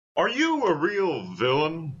Are you a real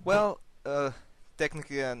villain? Well,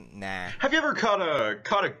 technically, nah. Have you ever caught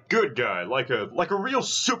a good guy, like a real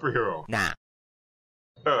superhero? Nah.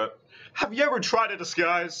 Have you ever tried to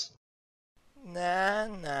disguise?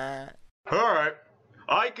 Nah. Alright,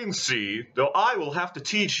 I can see, though I will have to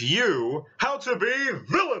teach you how to be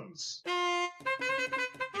villains!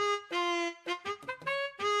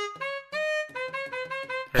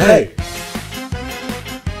 Hey!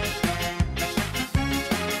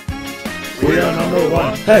 We are number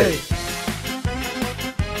one. Hey!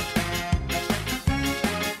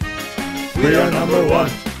 We are number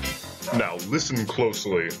one. Now listen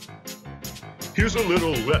closely. Here's a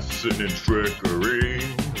little lesson in trickery.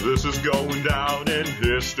 This is going down in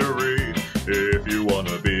history. If you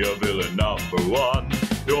wanna be a villain number one,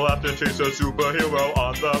 you'll have to chase a superhero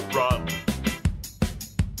on the run.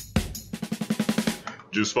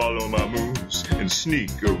 Just follow my moves and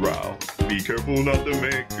sneak around. Be careful not to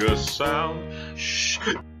make a sound. Shh,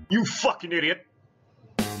 you fucking idiot.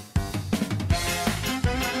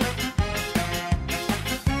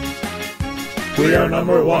 We are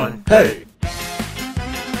number one. Hey!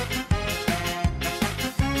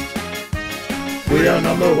 We are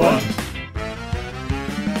number one.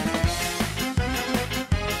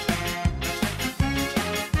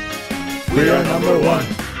 We are number one.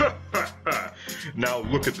 Now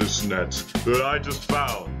look at this net that I just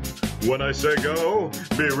found. When I say go,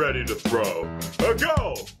 be ready to throw. A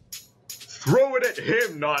go! Throw it at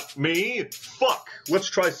him, not me. Fuck, let's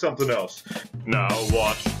try something else. Now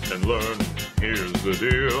watch and learn. Here's the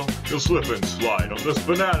deal. You'll slip and slide on this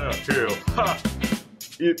banana peel. Ha!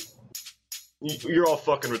 You're all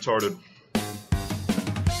fucking retarded.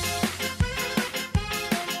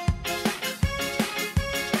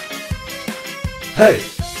 Hey!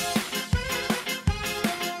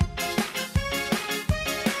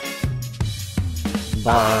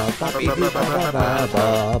 We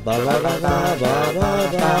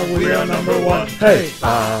are number one. Hey!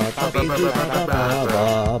 Villain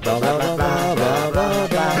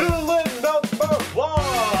number one!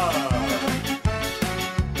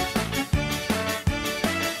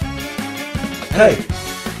 Hey!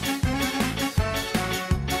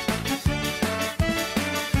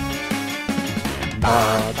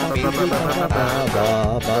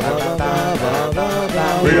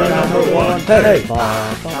 We are number one. Hey!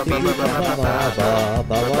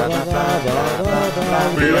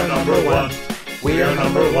 We are number one. We are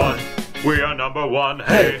number one. We are number one.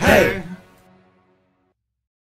 Hey, hey!